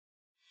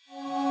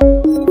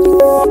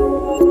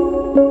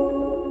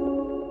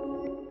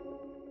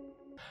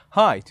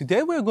Hi,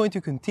 today we're going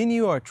to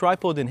continue our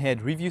tripod and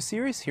head review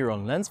series here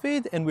on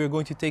LensVid, and we're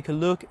going to take a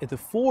look at the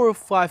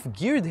 405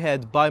 geared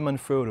head by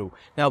Manfrotto.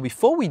 Now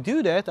before we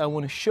do that, I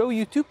want to show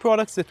you two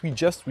products that we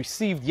just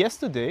received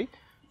yesterday.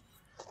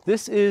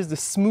 This is the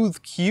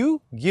Smooth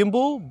Q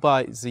gimbal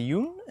by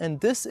Zhiyun,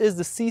 and this is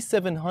the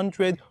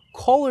C700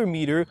 color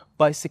meter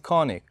by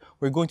Sekonic.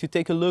 We're going to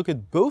take a look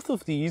at both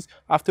of these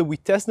after we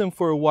test them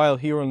for a while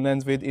here on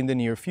LensVid in the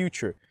near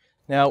future.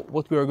 Now,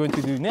 what we are going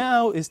to do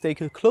now is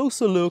take a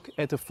closer look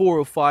at the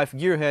 405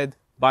 gearhead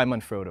by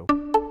Manfrotto.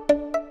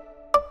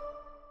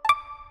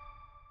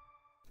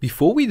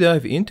 Before we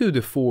dive into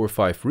the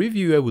 405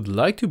 review, I would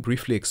like to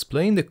briefly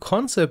explain the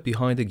concept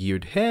behind the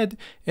geared head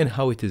and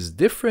how it is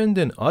different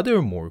than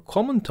other more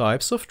common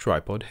types of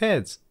tripod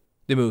heads.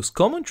 The most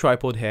common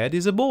tripod head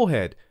is a ball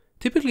head.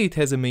 Typically it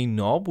has a main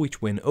knob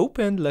which when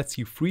opened lets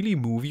you freely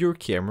move your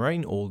camera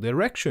in all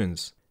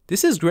directions.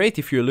 This is great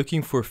if you're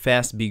looking for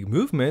fast big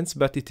movements,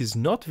 but it is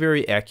not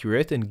very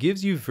accurate and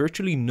gives you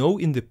virtually no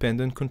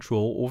independent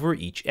control over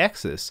each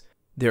axis.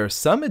 There are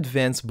some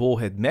advanced ball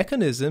head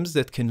mechanisms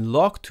that can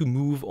lock to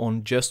move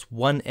on just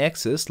one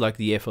axis, like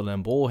the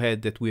FLM ball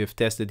head that we have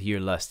tested here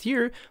last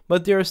year,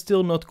 but they are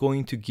still not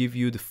going to give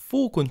you the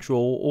full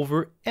control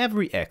over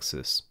every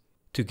axis.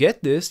 To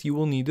get this, you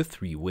will need a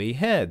three-way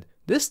head.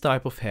 This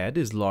type of head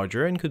is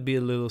larger and could be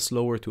a little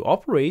slower to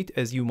operate,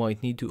 as you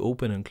might need to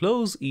open and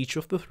close each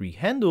of the three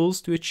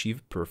handles to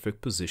achieve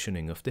perfect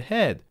positioning of the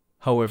head.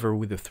 However,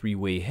 with a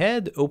three-way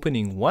head,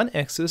 opening one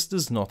axis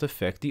does not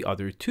affect the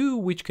other two,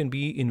 which can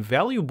be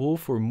invaluable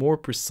for more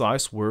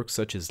precise work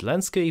such as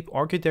landscape,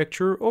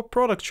 architecture, or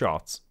product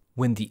shots.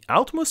 When the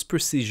utmost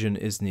precision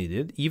is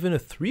needed, even a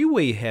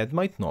three-way head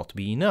might not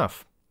be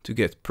enough. To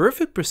get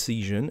perfect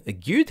precision, a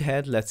geared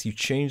head lets you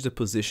change the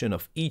position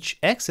of each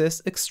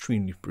axis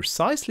extremely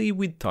precisely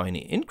with tiny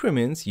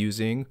increments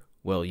using,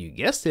 well, you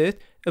guessed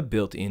it, a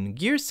built-in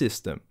gear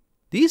system.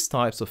 These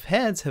types of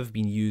heads have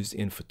been used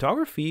in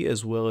photography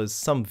as well as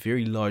some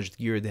very large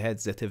geared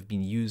heads that have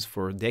been used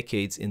for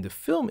decades in the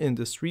film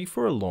industry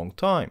for a long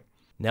time.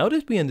 Now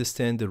that we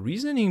understand the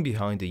reasoning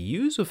behind the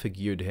use of a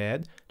geared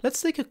head,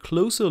 let's take a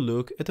closer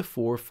look at the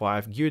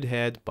 405 geared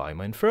head by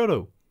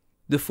Manfrotto.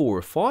 The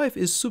 405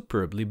 is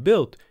superbly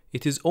built.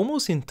 It is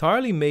almost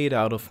entirely made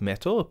out of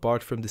metal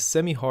apart from the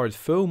semi-hard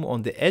foam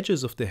on the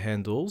edges of the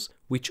handles,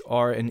 which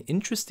are an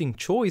interesting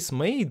choice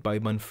made by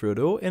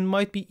Manfrotto and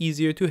might be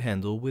easier to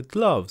handle with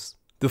gloves.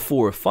 The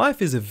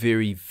 405 is a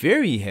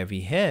very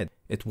heavy head.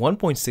 At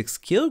 1.6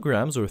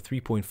 kilograms or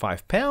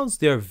 3.5 pounds,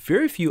 there are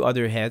very few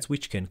other heads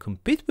which can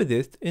compete with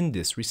it in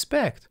this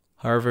respect.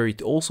 However,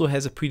 it also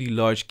has a pretty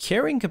large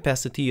carrying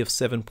capacity of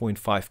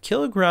 7.5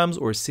 kilograms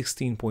or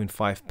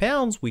 16.5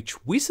 pounds,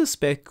 which we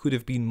suspect could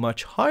have been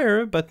much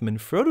higher, but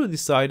Manfrotto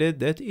decided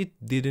that it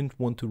didn't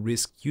want to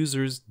risk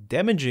users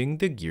damaging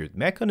the geared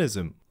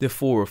mechanism. The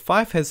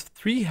 405 has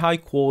three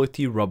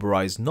high-quality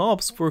rubberized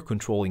knobs for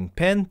controlling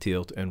pan,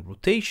 tilt, and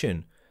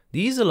rotation.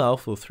 These allow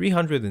for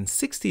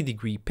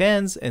 360-degree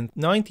pans and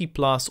 90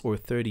 plus or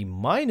 30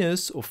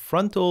 minus of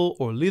frontal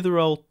or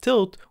lateral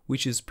tilt,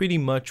 which is pretty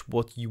much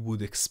what you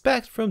would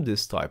expect from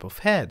this type of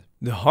head.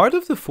 The heart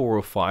of the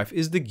 405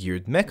 is the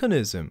geared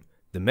mechanism.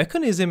 The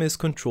mechanism is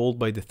controlled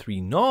by the three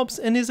knobs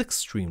and is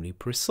extremely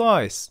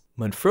precise.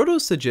 Manfrotto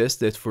suggests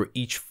that for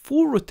each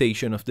full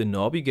rotation of the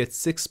knob you get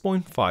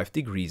 6.5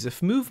 degrees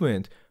of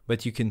movement,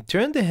 but you can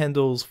turn the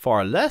handles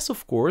far less,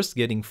 of course,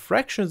 getting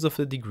fractions of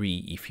a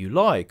degree if you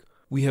like.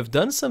 We have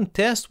done some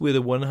tests with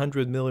a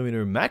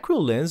 100mm macro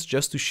lens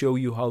just to show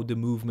you how the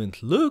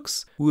movement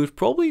looks. We would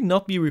probably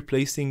not be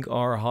replacing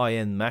our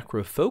high-end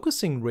macro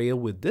focusing rail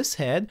with this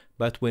head,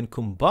 but when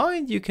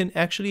combined you can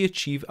actually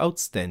achieve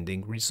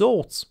outstanding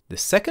results. The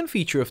second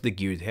feature of the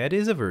geared head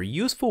is a very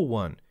useful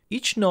one.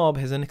 Each knob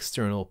has an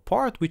external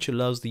part which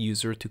allows the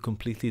user to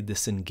completely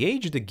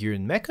disengage the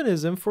geared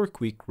mechanism for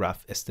quick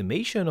rough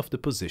estimation of the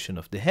position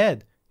of the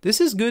head. This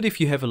is good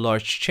if you have a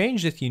large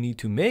change that you need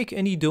to make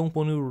and you don't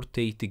want to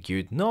rotate the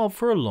geared knob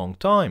for a long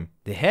time.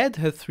 The head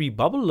has three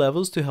bubble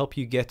levels to help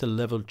you get a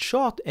leveled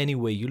shot any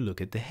way you look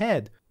at the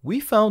head.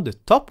 We found the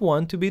top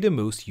one to be the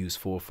most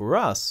useful for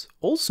us.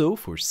 Also,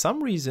 for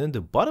some reason,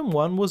 the bottom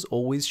one was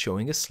always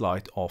showing a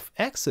slight off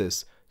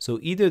axis. So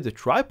either the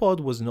tripod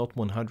was not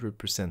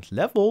 100%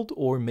 leveled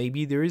or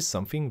maybe there is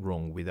something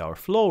wrong with our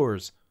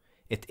floors.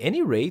 At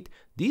any rate,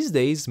 these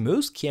days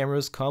most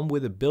cameras come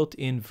with a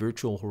built-in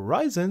virtual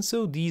horizon,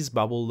 so these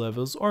bubble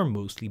levels are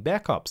mostly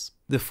backups.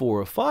 The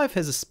 405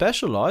 has a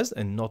specialized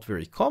and not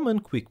very common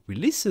quick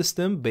release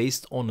system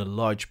based on a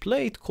large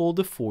plate called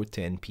the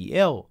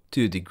 410PL.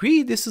 To a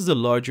degree, this is a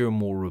larger,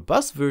 more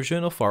robust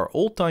version of our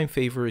all-time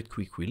favorite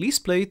quick release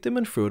plate, the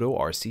Manfrotto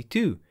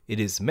RC2. It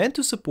is meant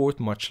to support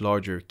much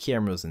larger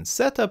cameras and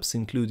setups,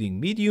 including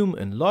medium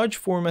and large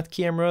format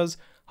cameras.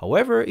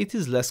 However, it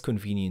is less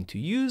convenient to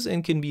use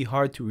and can be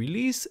hard to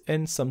release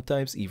and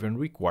sometimes even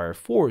require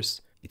force.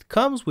 It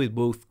comes with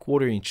both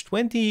 1/4"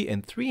 20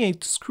 and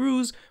 3/8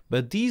 screws,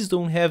 but these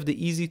don't have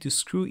the easy to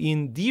screw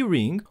in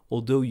D-ring,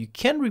 although you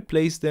can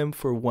replace them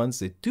for ones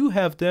that do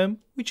have them,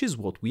 which is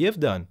what we have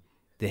done.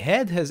 The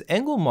head has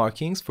angle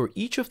markings for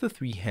each of the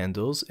 3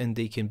 handles, and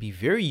they can be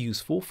very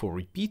useful for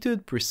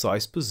repeated,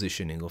 precise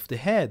positioning of the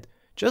head.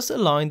 Just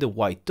align the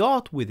white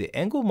dot with the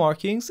angle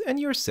markings and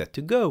you're set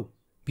to go.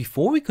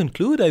 Before we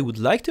conclude, I would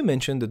like to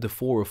mention that the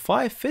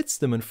 405 fits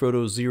the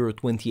Manfrotto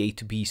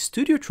 028B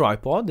studio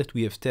tripod that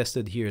we have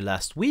tested here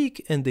last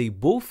week, and they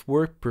both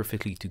work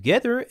perfectly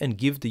together and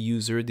give the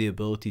user the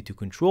ability to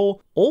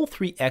control all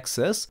 3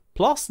 axes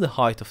plus the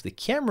height of the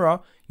camera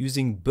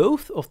using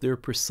both of their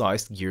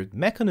precise geared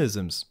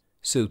mechanisms.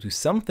 So to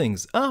sum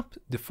things up,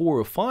 the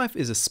 405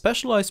 is a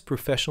specialized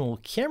professional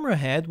camera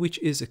head which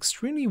is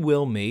extremely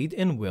well made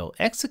and well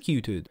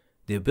executed.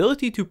 The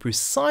ability to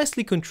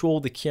precisely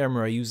control the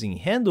camera using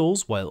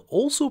handles while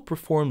also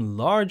perform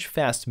large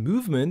fast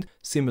movement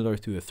similar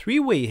to a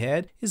 3-way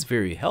head is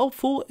very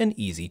helpful and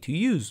easy to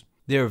use.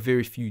 There are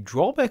very few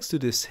drawbacks to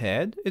this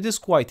head. It is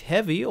quite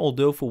heavy,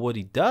 although for what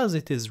it does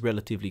it is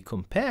relatively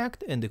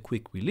compact, and the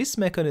quick release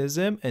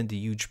mechanism and the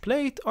huge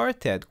plate are a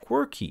tad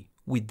quirky.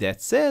 With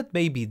that said,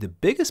 maybe the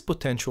biggest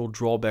potential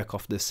drawback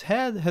of this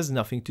head has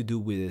nothing to do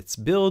with its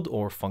build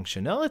or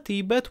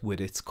functionality, but with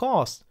its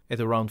cost. At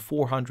around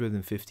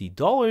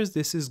 $450,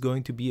 this is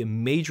going to be a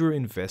major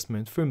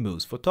investment for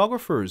most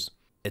photographers.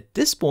 At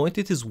this point,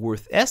 it is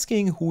worth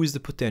asking who is the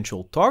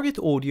potential target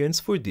audience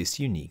for this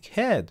unique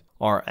head.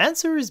 Our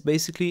answer is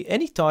basically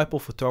any type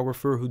of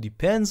photographer who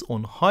depends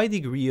on high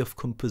degree of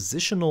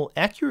compositional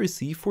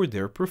accuracy for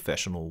their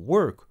professional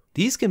work.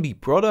 These can be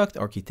product,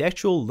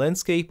 architectural,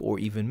 landscape, or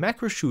even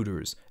macro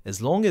shooters.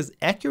 As long as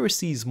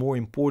accuracy is more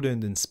important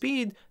than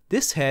speed,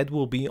 this head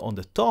will be on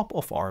the top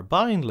of our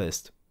buying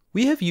list.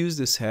 We have used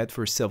this head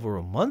for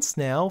several months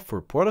now for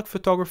product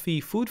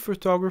photography, food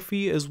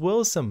photography, as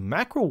well as some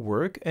macro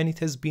work, and it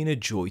has been a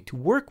joy to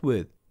work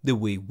with. The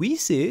way we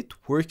see it,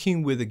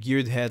 working with a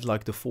geared head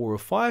like the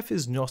 405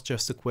 is not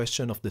just a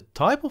question of the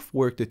type of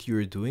work that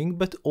you're doing,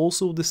 but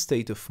also the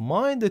state of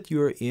mind that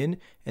you're in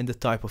and the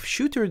type of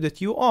shooter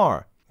that you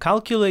are.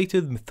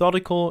 Calculated,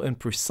 methodical, and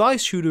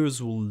precise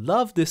shooters will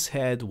love this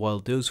head, while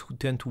those who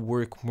tend to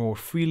work more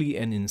freely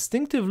and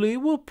instinctively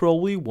will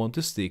probably want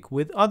to stick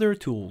with other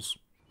tools.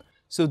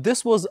 So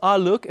this was our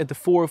look at the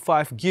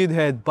 405 geared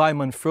head by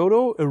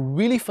Manfrotto, a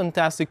really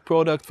fantastic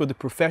product for the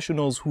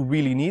professionals who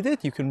really need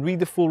it. You can read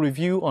the full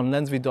review on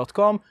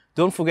lensvid.com.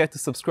 Don't forget to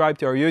subscribe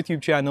to our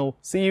YouTube channel.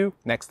 See you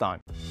next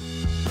time.